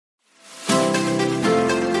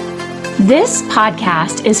This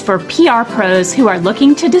podcast is for PR pros who are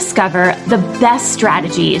looking to discover the best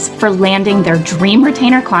strategies for landing their dream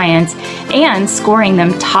retainer clients and scoring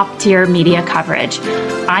them top-tier media coverage.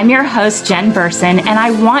 I'm your host, Jen Burson, and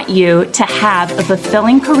I want you to have a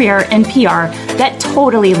fulfilling career in PR that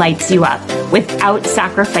totally lights you up without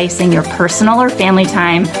sacrificing your personal or family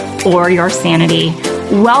time or your sanity.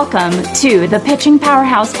 Welcome to the Pitching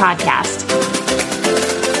Powerhouse Podcast.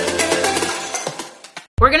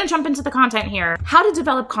 We're going to jump into the content here. How to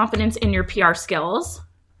develop confidence in your PR skills.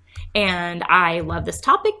 And I love this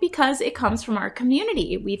topic because it comes from our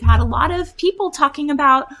community. We've had a lot of people talking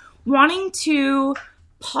about wanting to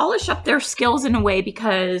polish up their skills in a way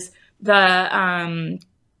because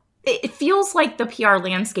it feels like the PR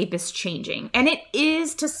landscape is changing. And it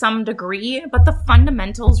is to some degree, but the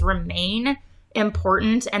fundamentals remain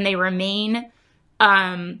important and they remain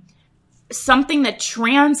something that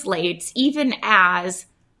translates even as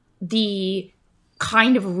the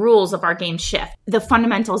kind of rules of our game shift. The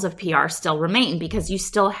fundamentals of PR still remain because you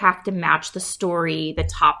still have to match the story, the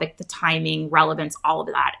topic, the timing, relevance, all of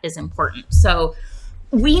that is important. So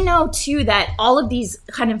we know too that all of these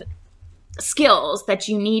kind of skills that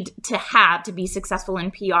you need to have to be successful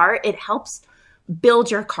in PR, it helps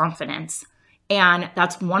build your confidence. And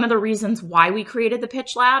that's one of the reasons why we created the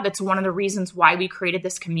Pitch Lab. It's one of the reasons why we created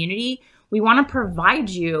this community. We want to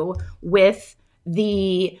provide you with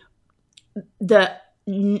the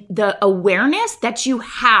awareness that you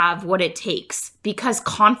have what it takes, because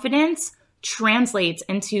confidence translates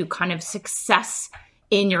into kind of success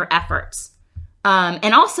in your efforts.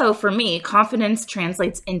 And also for me, confidence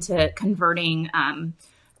translates into converting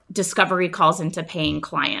discovery calls into paying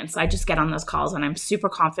clients. I just get on those calls and I'm super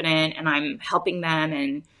confident and I'm helping them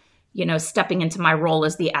and, stepping into my role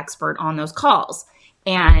as the expert on those calls.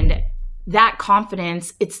 And that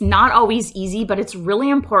confidence, it's not always easy, but it's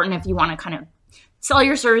really important if you want to kind of sell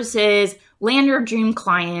your services, land your dream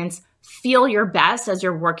clients, feel your best as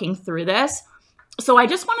you're working through this. So I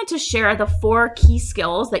just wanted to share the 4 key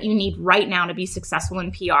skills that you need right now to be successful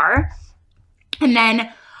in PR. And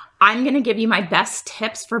then I'm going to give you my best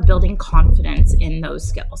tips for building confidence in those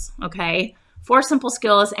skills. Okay. 4 simple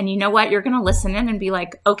skills. And you know what? You're going to listen in and be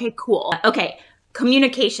like, okay, cool. Okay.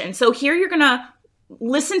 Communication. So here you're going to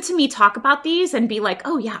listen to me talk about these and be like,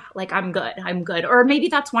 oh yeah, like I'm good. Or maybe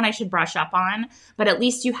that's one I should brush up on, but at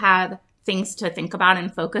least you have things to think about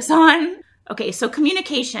and focus on. Okay, so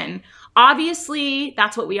communication. Obviously,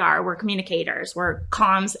 that's what we are. We're communicators. We're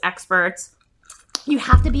comms experts. You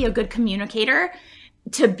have to be a good communicator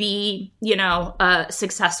to be, a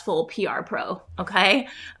successful PR pro, okay?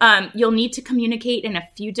 You'll need to communicate in a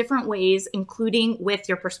few different ways, including with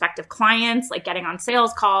your prospective clients, like getting on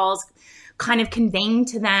sales calls, kind of conveying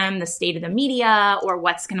to them the state of the media or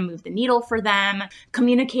what's going to move the needle for them,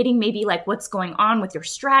 communicating maybe like what's going on with your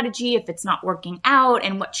strategy if it's not working out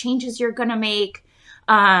and what changes you're going to make.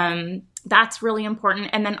 That's really important.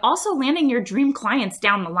 And then also landing your dream clients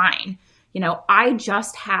down the line. I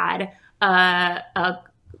just had a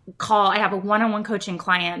call. I have a one-on-one coaching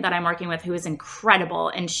client that I'm working with who is incredible.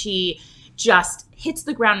 And she just hits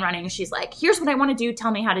the ground running. She's like, here's what I want to do. Tell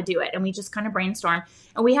me how to do it. And we just kind of brainstorm.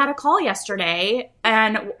 And we had a call yesterday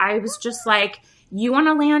and I was just like, you want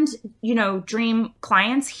to land, dream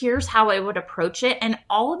clients? Here's how I would approach it. And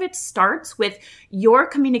all of it starts with your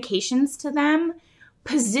communications to them,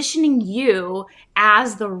 positioning you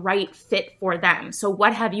as the right fit for them. So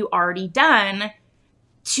what have you already done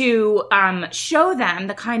to show them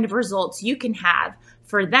the kind of results you can have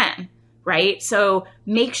for them? Right? So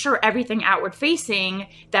make sure everything outward facing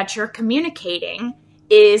that you're communicating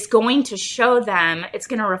is going to show them, it's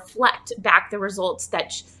going to reflect back the results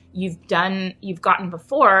that you've gotten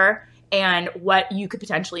before and what you could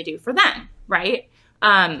potentially do for them. Right?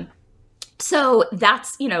 So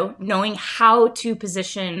that's, knowing how to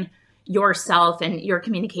position yourself and your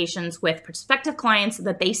communications with prospective clients so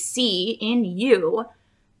that they see in you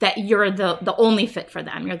that you're the only fit for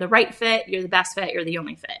them. You're the right fit. You're the best fit. You're the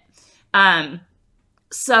only fit. And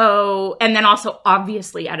then also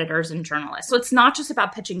obviously editors and journalists. So it's not just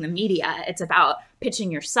about pitching the media. It's about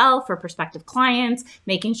pitching yourself or prospective clients,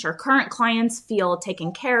 making sure current clients feel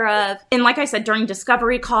taken care of. And like I said, during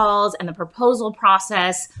discovery calls and the proposal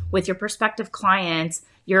process with your prospective clients,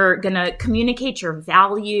 you're going to communicate your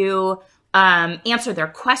value, answer their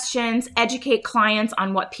questions, educate clients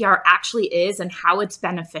on what PR actually is and how it's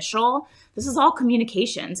beneficial. This is all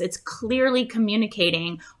communications. It's clearly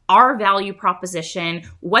communicating our value proposition,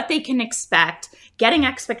 what they can expect, getting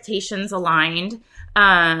expectations aligned.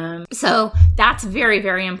 So that's very,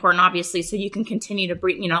 very important, obviously, so you can continue to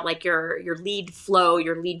bring, like your lead flow,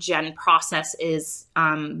 your lead gen process is,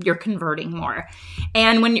 you're converting more.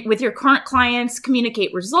 And with your current clients,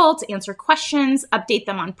 communicate results, answer questions, update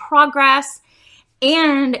them on progress,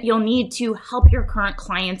 and you'll need to help your current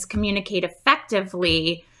clients communicate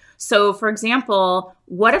effectively. So for example,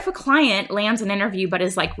 what if a client lands an interview, but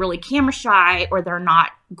is like really camera shy, or they're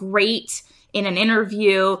not great in an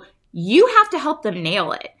interview? You have to help them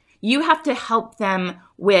nail it. You have to help them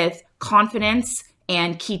with confidence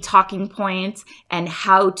and key talking points and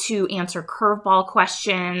how to answer curveball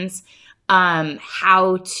questions,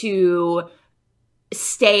 how to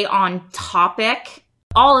stay on topic.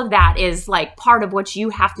 All of that is like part of what you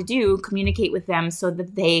have to do, communicate with them so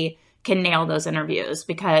that they can nail those interviews,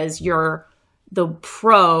 because you're the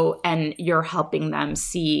pro and you're helping them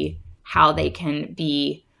see how they can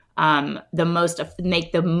be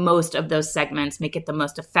make the most of those segments, make it the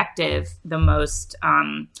most effective, the most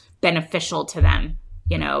beneficial to them,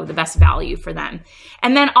 the best value for them.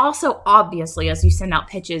 And then also, obviously, as you send out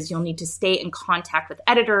pitches, you'll need to stay in contact with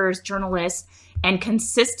editors, journalists, and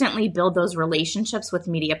consistently build those relationships with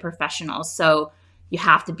media professionals. So you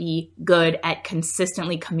have to be good at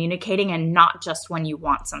consistently communicating, and not just when you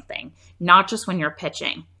want something, not just when you're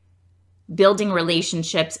pitching. Building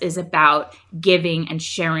relationships is about giving and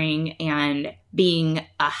sharing and being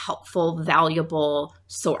a helpful, valuable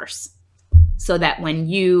source, so that when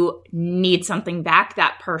you need something back,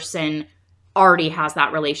 that person already has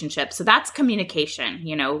that relationship. So that's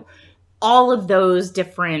communication. All of those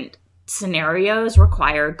different scenarios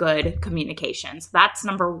require good communication. So that's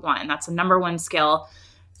number one. That's a number one skill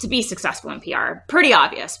to be successful in PR. Pretty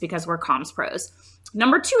obvious because we're comms pros.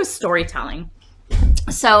 Number two is storytelling.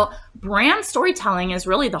 So brand storytelling is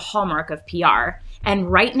really the hallmark of PR.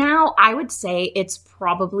 And right now, I would say it's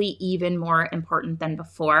probably even more important than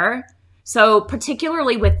before. So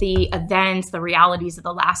particularly with the events, the realities of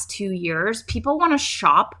the last 2 years, people want to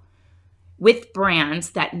shop with brands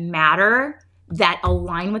that matter, that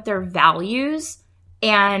align with their values,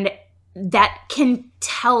 and that can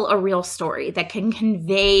tell a real story, that can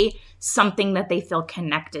convey something that they feel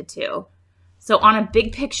connected to. So on a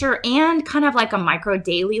big picture and kind of like a micro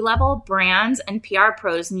daily level, brands and PR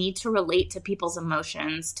pros need to relate to people's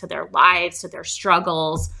emotions, to their lives, to their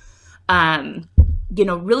struggles,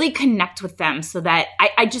 really connect with them, so that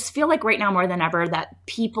I just feel like right now more than ever that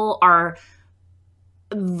people are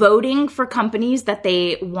voting for companies that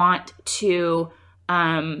they want to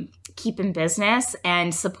keep in business,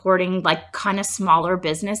 and supporting like kind of smaller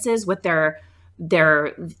businesses with their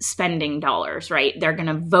spending dollars, right? They're going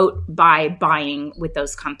to vote by buying with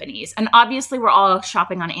those companies. And obviously we're all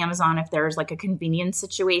shopping on Amazon if there's like a convenience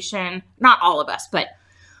situation. Not all of us, but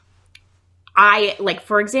I, like,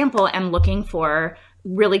 for example, am looking for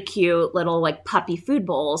really cute little like puppy food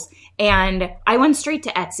bowls. And I went straight to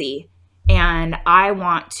Etsy, and I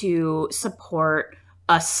want to support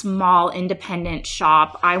a small independent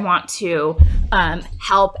shop. I want to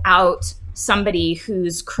help out somebody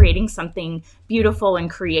who's creating something beautiful and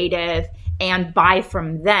creative and buy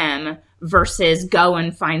from them, versus go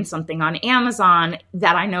and find something on Amazon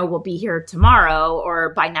that I know will be here tomorrow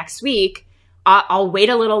or by next week. I'll wait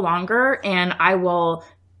a little longer and I will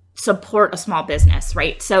support a small business,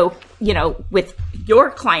 right? So, with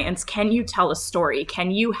your clients, can you tell a story?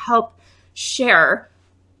 Can you help share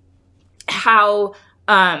how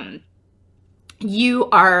you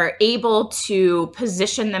are able to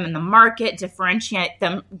position them in the market, differentiate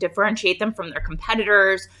them from their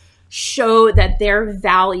competitors, show that their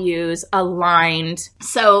values aligned.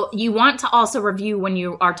 So you want to also review when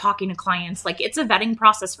you are talking to clients, like it's a vetting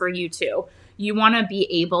process for you too. You want to be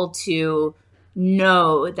able to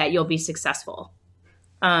know that you'll be successful.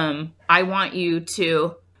 I want you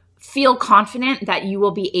to feel confident that you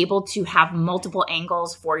will be able to have multiple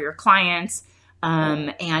angles for your clients,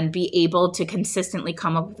 and be able to consistently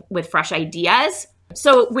come up with fresh ideas.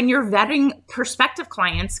 So when you're vetting prospective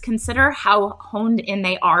clients, consider how honed in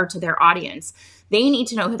they are to their audience. They need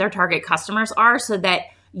to know who their target customers are, so that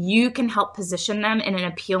you can help position them in an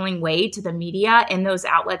appealing way to the media and those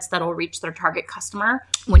outlets that'll reach their target customer.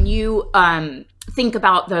 When you think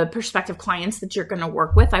about the prospective clients that you're going to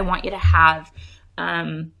work with, I want you to have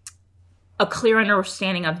a clear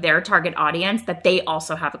understanding of their target audience, that they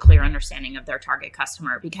also have a clear understanding of their target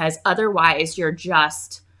customer, because otherwise you're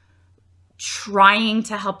just trying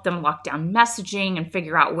to help them lock down messaging and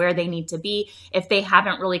figure out where they need to be. If they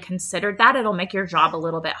haven't really considered that, it'll make your job a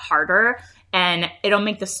little bit harder. and it'll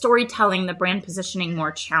make the storytelling, the brand positioning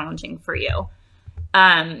more challenging for you.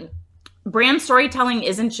 Brand storytelling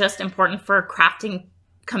isn't just important for crafting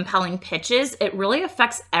compelling pitches. It really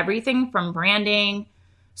affects everything from branding,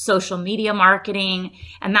 social media marketing.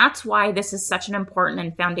 And that's why this is such an important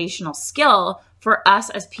and foundational skill for us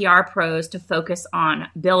as PR pros to focus on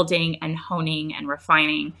building and honing and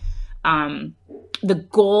refining. The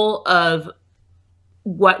goal of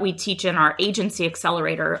what we teach in our agency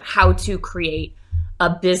accelerator, how to create a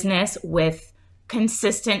business with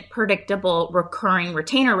consistent, predictable, recurring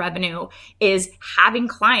retainer revenue, is having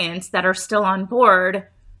clients that are still on board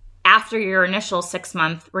after your initial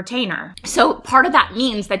 6-month retainer. So part of that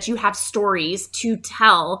means that you have stories to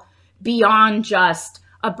tell beyond just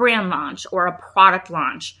a brand launch or a product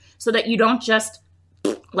launch, so that you don't just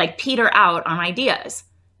like peter out on ideas.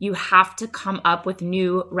 You have to come up with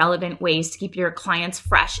new relevant ways to keep your clients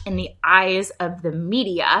fresh in the eyes of the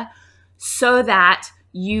media, so that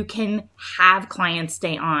you can have clients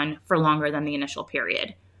stay on for longer than the initial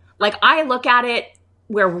period. Like, I look at it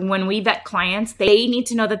where when we vet clients, they need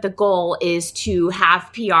to know that the goal is to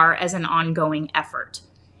have PR as an ongoing effort.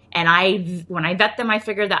 And when I vet them, I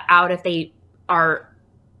figure that out if they are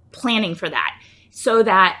planning for that, so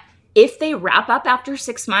that if they wrap up after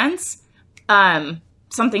 6 months,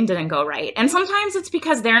 something didn't go right. And sometimes it's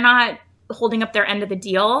because they're not holding up their end of the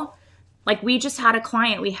deal. Like, we just had a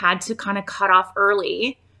client we had to kind of cut off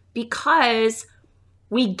early because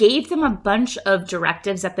we gave them a bunch of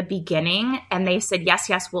directives at the beginning and they said,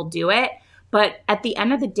 yes, we'll do it. But at the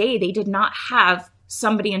end of the day, they did not have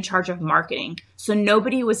somebody in charge of marketing. So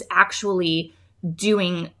nobody was actually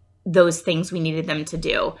doing those things we needed them to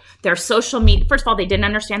do. Their social media, first of all, they didn't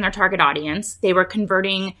understand their target audience. They were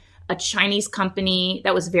converting a Chinese company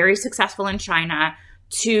that was very successful in China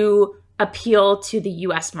to appeal to the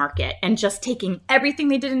US market, and just taking everything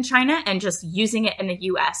they did in China and just using it in the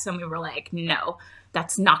US. And we were like, no,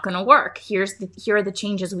 that's not going to work. Here are the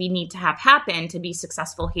changes we need to have happen to be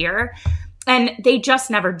successful here. And they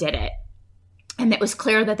just never did it. And it was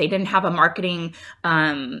clear that they didn't have a marketing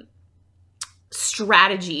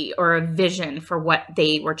strategy or a vision for what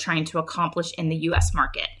they were trying to accomplish in the US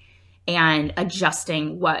market, and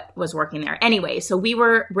adjusting what was working there. Anyway, so we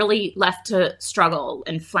were really left to struggle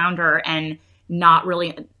and flounder and not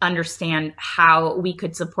really understand how we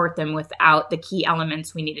could support them without the key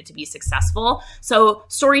elements we needed to be successful. So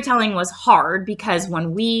storytelling was hard because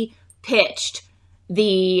when we pitched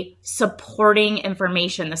the supporting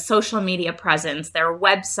information, the social media presence, their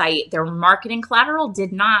website, their marketing collateral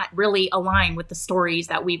did not really align with the stories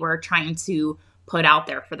that we were trying to put out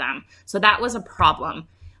there for them. So that was a problem.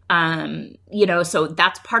 So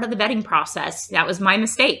that's part of the vetting process. That was my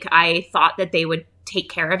mistake. I thought that they would take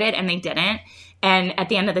care of it and they didn't. And at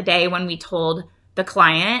the end of the day, when we told the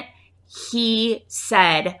client, he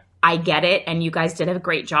said, I get it. And you guys did a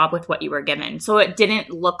great job with what you were given. So it didn't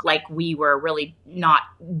look like we were really not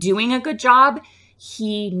doing a good job.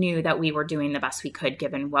 He knew that we were doing the best we could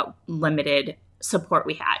given what limited support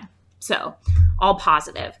we had. So all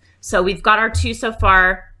positive. So we've got our 2 so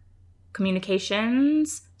far: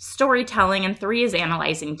 communications, storytelling, and 3 is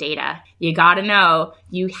analyzing data. You got to know,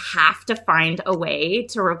 you have to find a way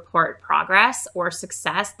to report progress or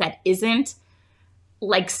success that isn't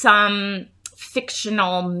like some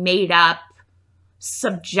fictional, made up,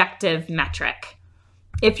 subjective metric.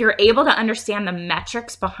 If you're able to understand the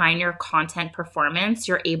metrics behind your content performance,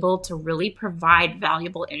 you're able to really provide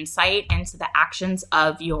valuable insight into the actions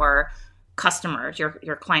of your customers,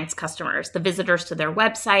 your clients' customers, the visitors to their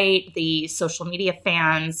website, the social media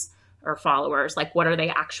fans or followers. Like, what are they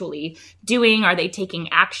actually doing? Are they taking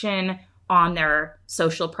action on their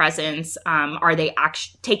social presence? Are they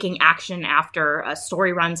taking action after a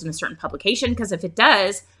story runs in a certain publication? Because if it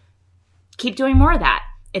does, keep doing more of that.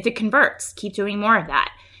 If it converts, keep doing more of that.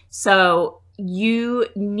 So you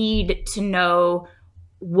need to know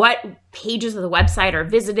what pages of the website are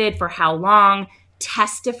visited, for how long.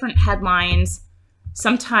 Test different headlines.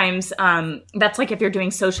 Sometimes that's like if you're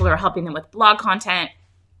doing social or helping them with blog content,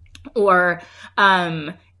 or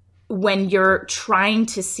when you're trying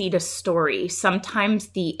to seed a story, sometimes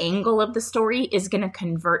the angle of the story is going to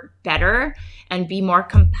convert better and be more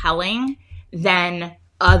compelling than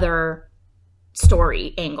other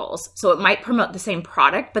story angles. So it might promote the same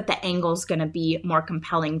product, but the angle is going to be more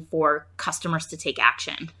compelling for customers to take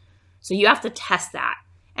action. So you have to test that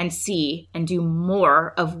and see and do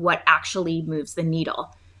more of what actually moves the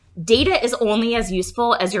needle. Data is only as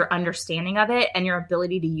useful as your understanding of it and your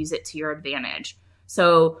ability to use it to your advantage.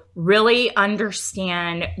 So really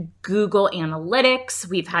understand Google Analytics.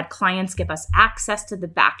 We've had clients give us access to the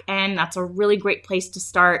back end. That's a really great place to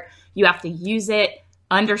start. You have to use it,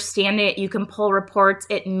 understand it. You can pull reports.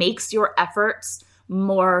 It makes your efforts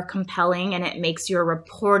more compelling and it makes your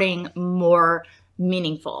reporting more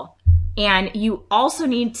meaningful. And you also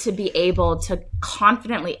need to be able to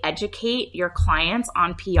confidently educate your clients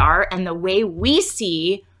on PR and the way we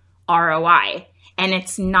see ROI. And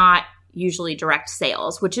it's not usually direct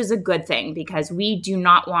sales, which is a good thing because we do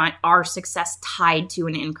not want our success tied to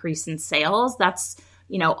an increase in sales. That's,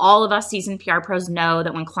 all of us seasoned PR pros know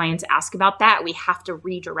that when clients ask about that, we have to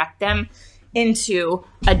redirect them into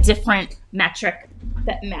a different metric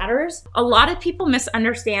that matters. A lot of people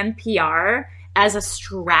misunderstand PR as a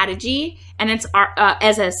strategy and it's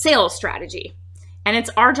as a sales strategy. And it's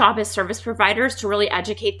our job as service providers to really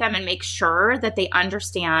educate them and make sure that they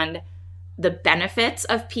understand the benefits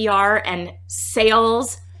of PR, and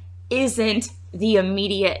sales isn't the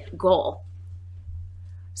immediate goal.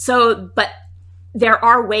 So, but there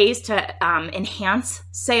are ways to enhance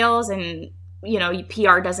sales, and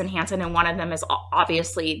PR does enhance it, and one of them is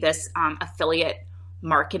obviously this affiliate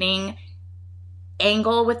marketing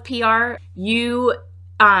angle with PR. You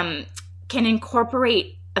can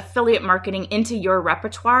incorporate affiliate marketing into your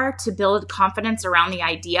repertoire to build confidence around the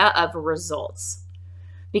idea of results.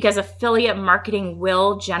 Because affiliate marketing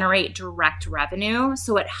will generate direct revenue.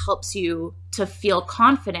 So it helps you to feel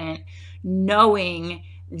confident knowing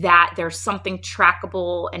that there's something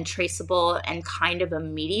trackable and traceable and kind of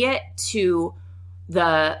immediate to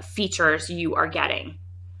the features you are getting.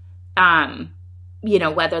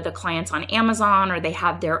 Whether the client's on Amazon or they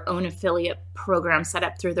have their own affiliate program set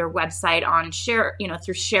up through their website on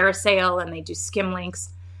through ShareASale, and they do skim links,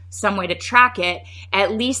 some way to track it,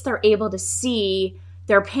 at least they're able to see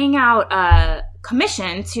they're paying out a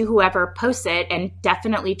commission to whoever posts it, and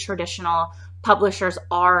definitely traditional publishers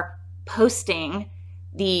are posting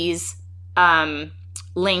these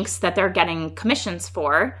links that they're getting commissions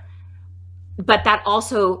for. But that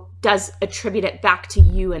also does attribute it back to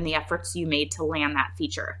you and the efforts you made to land that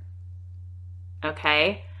feature.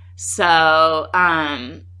 Okay? So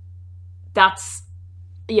that's,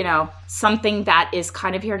 something that is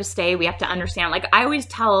kind of here to stay. We have to understand, like I always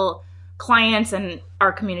tell clients and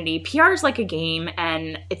our community, PR is like a game.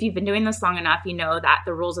 And if you've been doing this long enough, you know that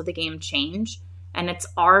the rules of the game change, and it's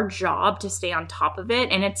our job to stay on top of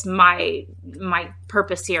it. And it's my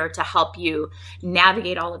purpose here to help you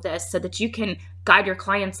navigate all of this so that you can guide your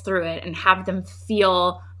clients through it and have them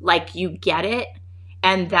feel like you get it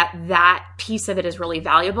and that piece of it is really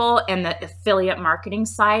valuable. And the affiliate marketing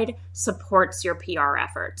side supports your PR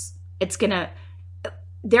efforts.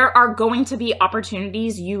 There are going to be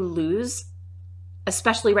opportunities you lose,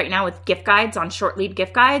 especially right now with gift guides, on short lead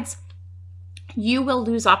gift guides. You will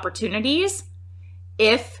lose opportunities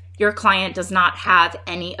if your client does not have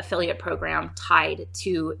any affiliate program tied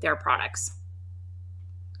to their products.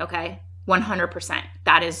 Okay? 100%.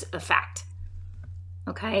 That is a fact.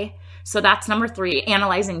 Okay? So that's number 3,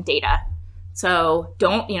 analyzing data. So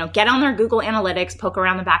don't, get on their Google Analytics, poke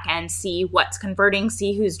around the back end, see what's converting,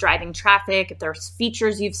 see who's driving traffic, if there's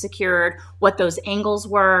features you've secured, what those angles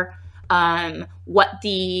were, what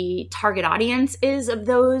the target audience is of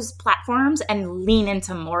those platforms, and lean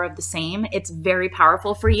into more of the same. It's very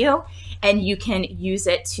powerful for you, and you can use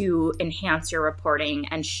it to enhance your reporting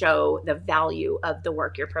and show the value of the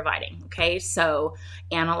work you're providing. Okay, so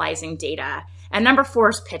analyzing data. And number 4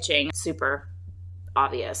 is pitching. Super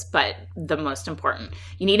obvious, but the most important.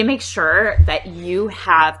 You need to make sure that you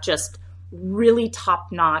have just really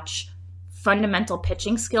top-notch fundamental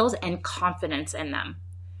pitching skills and confidence in them.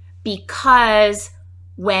 Because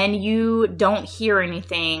when you don't hear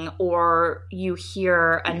anything, or you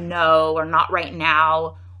hear a no or not right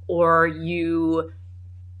now, or you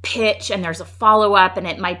pitch and there's a follow-up and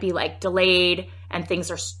it might be like delayed and things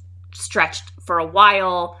are stretched for a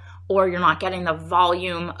while, or you're not getting the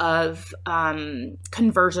volume of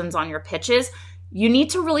conversions on your pitches, you need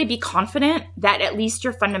to really be confident that at least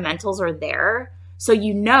your fundamentals are there, so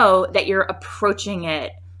you know that you're approaching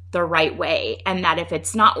it the right way, and that if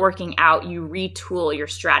it's not working out, you retool your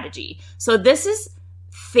strategy. So this is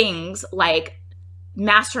things like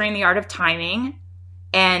mastering the art of timing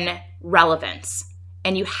and relevance.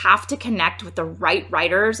 And you have to connect with the right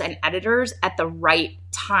writers and editors at the right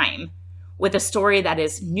time with a story that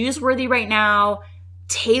is newsworthy right now,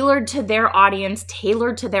 tailored to their audience,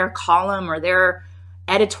 tailored to their column or their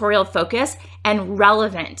editorial focus, and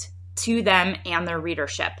relevant to them and their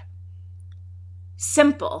readership.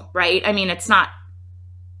 Simple, right? I mean, it's not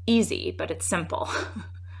easy, but it's simple.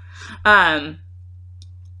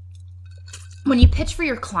 when you pitch for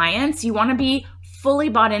your clients, you want to be fully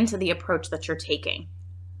bought into the approach that you're taking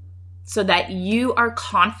so that you are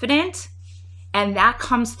confident, and that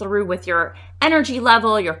comes through with your energy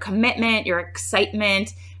level, your commitment, your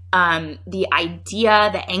excitement, the idea,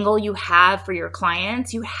 the angle you have for your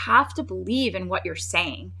clients. You have to believe in what you're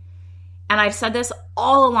saying. And I've said this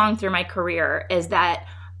all along through my career, is that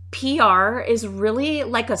PR is really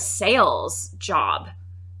like a sales job.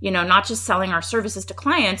 Not just selling our services to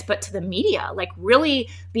clients, but to the media, like really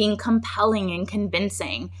being compelling and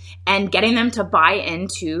convincing and getting them to buy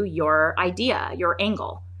into your idea, your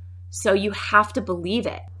angle. So you have to believe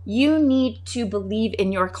it. You need to believe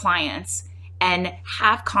in your clients and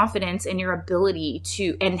have confidence in your ability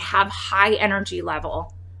to, and have high energy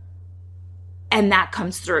level. And that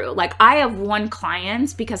comes through. Like, I have won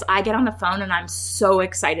clients because I get on the phone and I'm so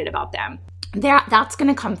excited about them. That's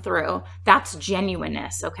going to come through. That's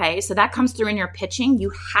genuineness, okay? So that comes through in your pitching.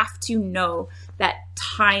 You have to know that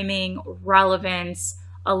timing, relevance,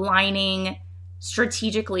 aligning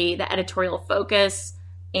strategically the editorial focus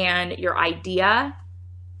and your idea.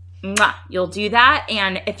 You'll do that.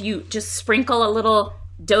 And if you just sprinkle a little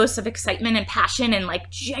dose of excitement and passion and like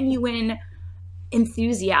genuine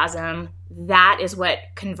enthusiasm, that is what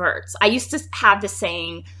converts. I used to have this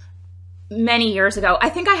saying many years ago. I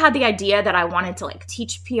think I had the idea that I wanted to like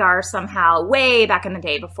teach PR somehow way back in the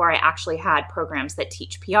day before I actually had programs that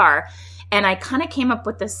teach PR. And I kind of came up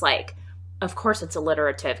with this, like, of course it's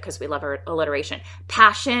alliterative because we love alliteration,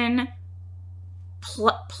 passion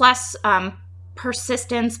plus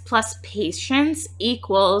persistence plus patience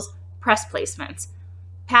equals press placements.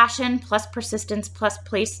 Passion plus persistence plus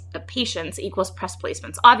patience equals press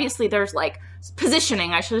placements. Obviously, there's like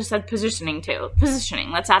positioning. I should have said positioning too.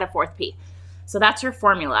 Positioning. Let's add a fourth P. So that's your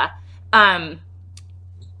formula. That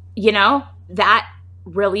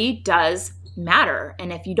really does matter.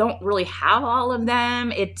 And if you don't really have all of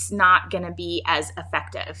them, it's not going to be as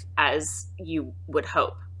effective as you would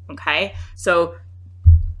hope. Okay. So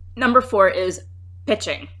number 4 is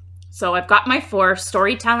pitching. So I've got my 4: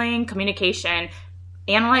 storytelling, communication,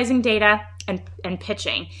 analyzing data, and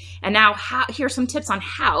pitching. And now here's some tips on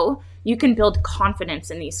how you can build confidence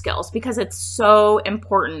in these skills, because it's so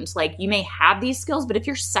important. Like, you may have these skills, but if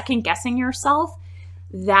you're second guessing yourself,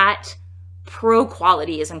 that pro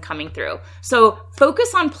quality isn't coming through. So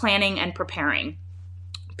focus on planning and preparing.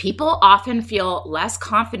 People often feel less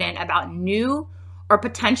confident about new or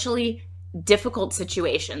potentially difficult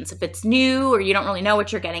situations. If it's new or you don't really know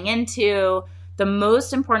what you're getting into, the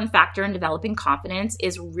most important factor in developing confidence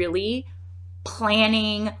is really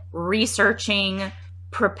planning, researching,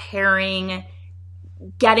 preparing,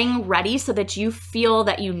 getting ready so that you feel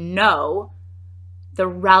that you know the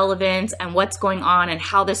relevance and what's going on and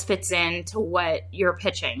how this fits into what you're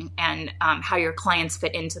pitching, and how your clients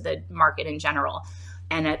fit into the market in general.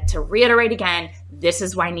 And to reiterate again, this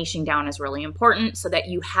is why niching down is really important, so that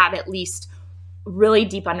you have at least really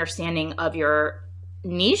deep understanding of your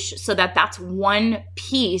niche, so that that's one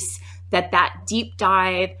piece that deep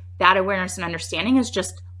dive, that awareness and understanding is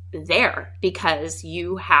just there because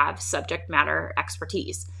you have subject matter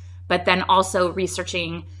expertise. But then also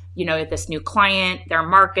researching, this new client, their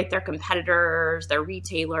market, their competitors, their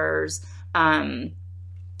retailers,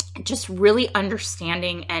 just really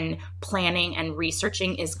understanding and planning and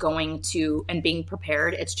researching is going to, and being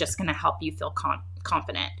prepared, it's just going to help you feel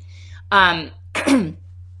confident. And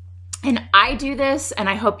I do this, and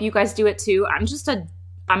I hope you guys do it too. I'm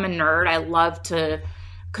a nerd. I love to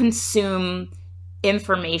consume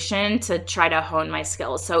information to try to hone my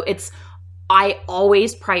skills. So I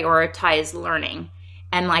always prioritize learning.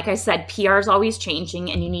 And like I said, PR is always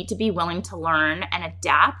changing, and you need to be willing to learn and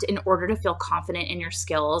adapt in order to feel confident in your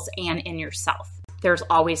skills and in yourself. There's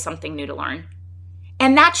always something new to learn.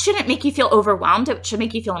 And that shouldn't make you feel overwhelmed. It should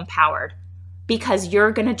make you feel empowered, because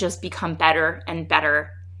you're going to just become better and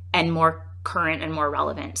better and more current and more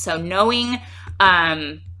relevant. So knowing,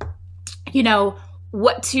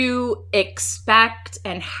 what to expect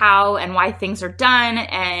and how and why things are done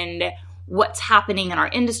and what's happening in our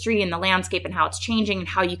industry and the landscape and how it's changing and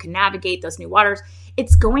how you can navigate those new waters,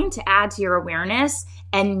 it's going to add to your awareness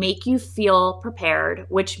and make you feel prepared,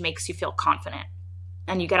 which makes you feel confident.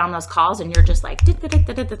 And you get on those calls and you're just like,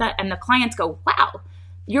 and the clients go, wow,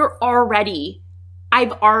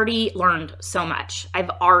 I've already learned so much. I've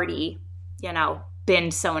already,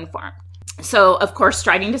 been so informed. So, of course,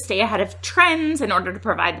 striving to stay ahead of trends in order to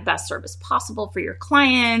provide the best service possible for your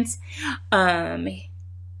clients.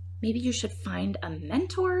 Maybe you should find a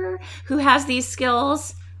mentor who has these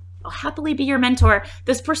skills. I'll happily be your mentor.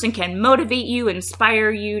 This person can motivate you,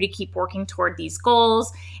 inspire you to keep working toward these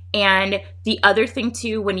goals. And the other thing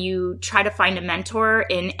too, when you try to find a mentor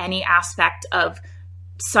in any aspect of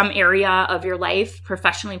some area of your life,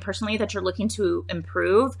 professionally, personally, that you're looking to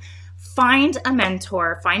improve, find a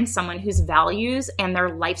mentor, find someone whose values and their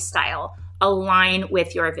lifestyle align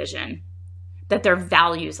with your vision, that their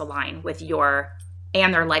values align with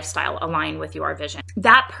and their lifestyle align with your vision.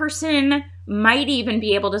 That person might even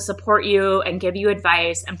be able to support you and give you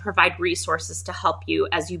advice and provide resources to help you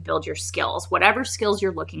as you build your skills. Whatever skills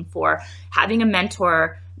you're looking for, having a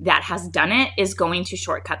mentor that has done it is going to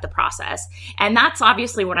shortcut the process. And that's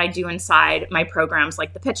obviously what I do inside my programs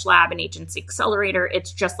like the Pitch Lab and Agency Accelerator.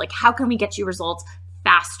 It's just like, how can we get you results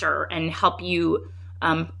faster and help you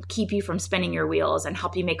keep you from spinning your wheels and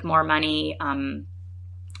help you make more money,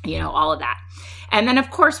 all of that. And then, of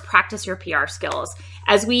course, practice your PR skills.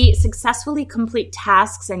 As we successfully complete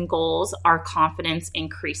tasks and goals, our confidence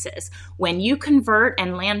increases. When you convert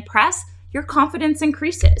and land press, your confidence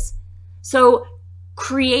increases. So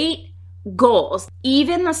create goals.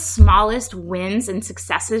 Even the smallest wins and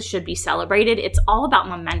successes should be celebrated. It's all about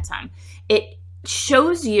momentum. It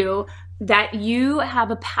shows you that you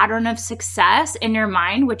have a pattern of success in your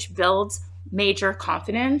mind, which builds major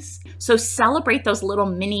confidence. So celebrate those little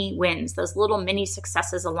mini wins, those little mini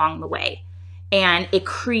successes along the way. And it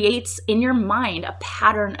creates in your mind a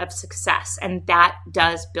pattern of success, and that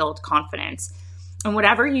does build confidence. And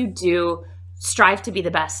whatever you do, strive to be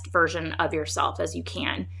the best version of yourself as you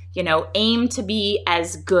can. Aim to be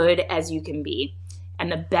as good as you can be.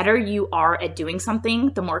 And the better you are at doing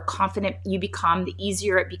something, the more confident you become, the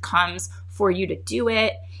easier it becomes for you to do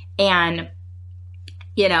it. And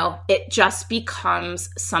it just becomes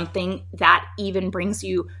something that even brings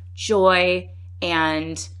you joy.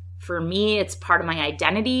 And for me, it's part of my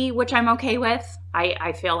identity, which I'm okay with.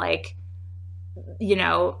 I feel like,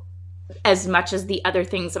 as much as the other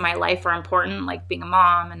things in my life are important, like being a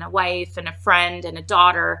mom and a wife and a friend and a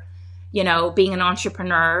daughter, being an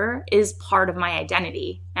entrepreneur is part of my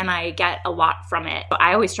identity, and I get a lot from it.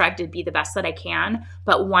 I always strive to be the best that I can.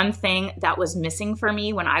 But one thing that was missing for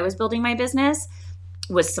me when I was building my business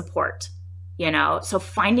was support, So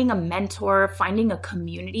finding a mentor, finding a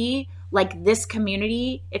community like this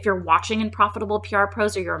community, if you're watching in Profitable PR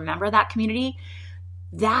Pros or you're a member of that community,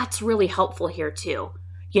 that's really helpful here too.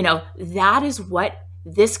 That is what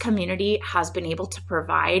this community has been able to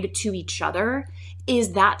provide to each other,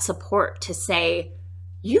 is that support to say,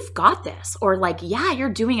 you've got this, or like, yeah, you're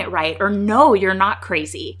doing it right, or no, you're not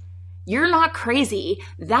crazy. You're not crazy.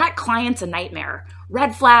 That client's a nightmare.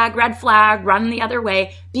 Red flag, run the other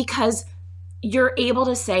way, because you're able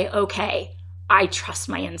to say, okay, I trust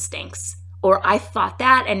my instincts, or I thought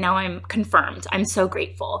that and now I'm confirmed. I'm so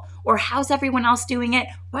grateful. Or how's everyone else doing it?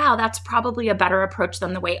 Wow, that's probably a better approach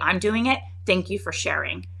than the way I'm doing it. Thank you for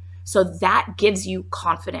sharing. So that gives you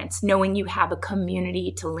confidence, knowing you have a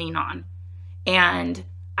community to lean on. And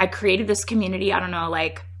I created this community, I don't know,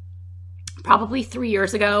 like probably 3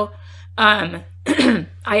 years ago. I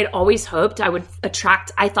had always hoped I would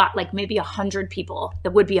attract, I thought like maybe 100 people.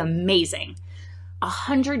 That would be amazing.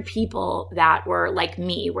 100 people that were like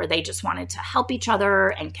me, where they just wanted to help each other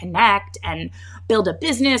and connect and build a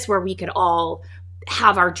business where we could all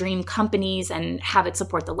have our dream companies and have it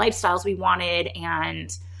support the lifestyles we wanted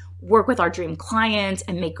and work with our dream clients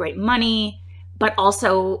and make great money, but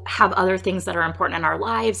also have other things that are important in our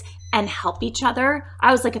lives and help each other.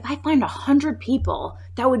 I was like, if I find 100 people,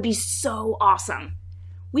 that would be so awesome.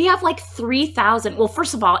 We have like 3,000. Well,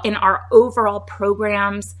 first of all, in our overall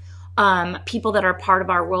programs, people that are part of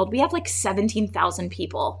our world, we have like 17,000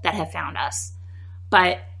 people that have found us.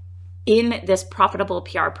 But in this Profitable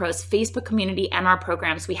PR Pros Facebook community and our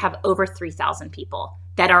programs, we have over 3,000 people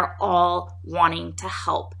that are all wanting to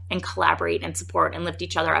help and collaborate and support and lift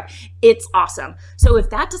each other up. It's awesome. So if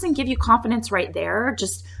that doesn't give you confidence right there,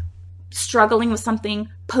 just struggling with something,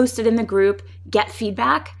 post it in the group, get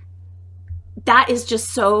feedback. That is just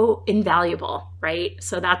so invaluable, right?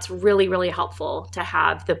 So that's really, really helpful to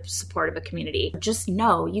have the support of a community. Just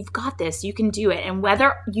know you've got this, you can do it. And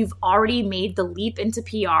whether you've already made the leap into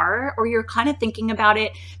PR or you're kind of thinking about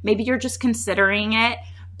it, maybe you're just considering it,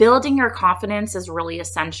 building your confidence is really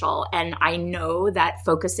essential. And I know that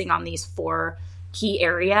focusing on these 4 key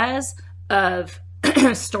areas of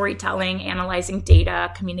storytelling, analyzing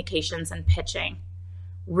data, communications, and pitching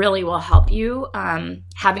really will help you.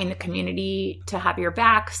 Having the community to have your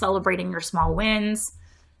back, celebrating your small wins,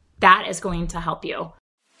 that is going to help you.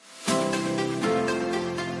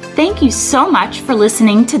 Thank you so much for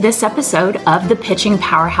listening to this episode of the Pitching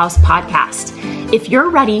Powerhouse podcast. If you're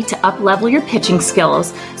ready to up-level your pitching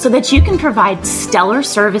skills so that you can provide stellar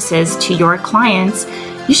services to your clients,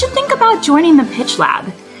 you should think about joining the Pitch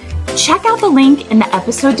Lab. Check out the link in the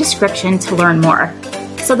episode description to learn more.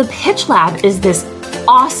 So the Pitch Lab is this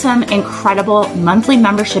awesome, incredible monthly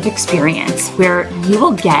membership experience where you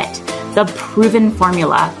will get the proven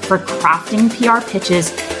formula for crafting PR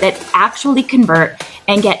pitches that actually convert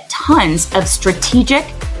and get tons of strategic,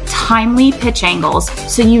 timely pitch angles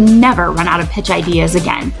so you never run out of pitch ideas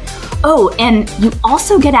again. Oh, and you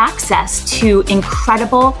also get access to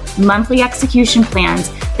incredible monthly execution plans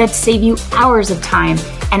that save you hours of time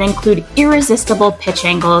and include irresistible pitch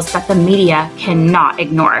angles that the media cannot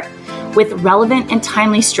ignore. With relevant and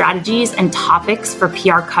timely strategies and topics for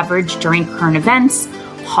PR coverage during current events,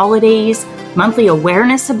 holidays, monthly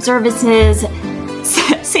awareness observances,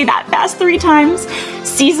 say that fast 3 times,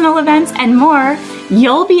 seasonal events, and more,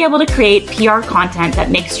 you'll be able to create PR content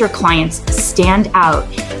that makes your clients stand out,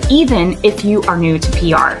 even if you are new to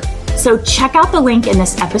PR. So check out the link in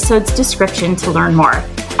this episode's description to learn more.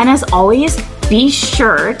 And as always, be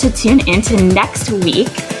sure to tune into next week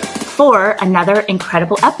for another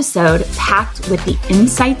incredible episode packed with the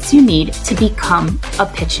insights you need to become a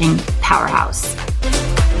pitching powerhouse.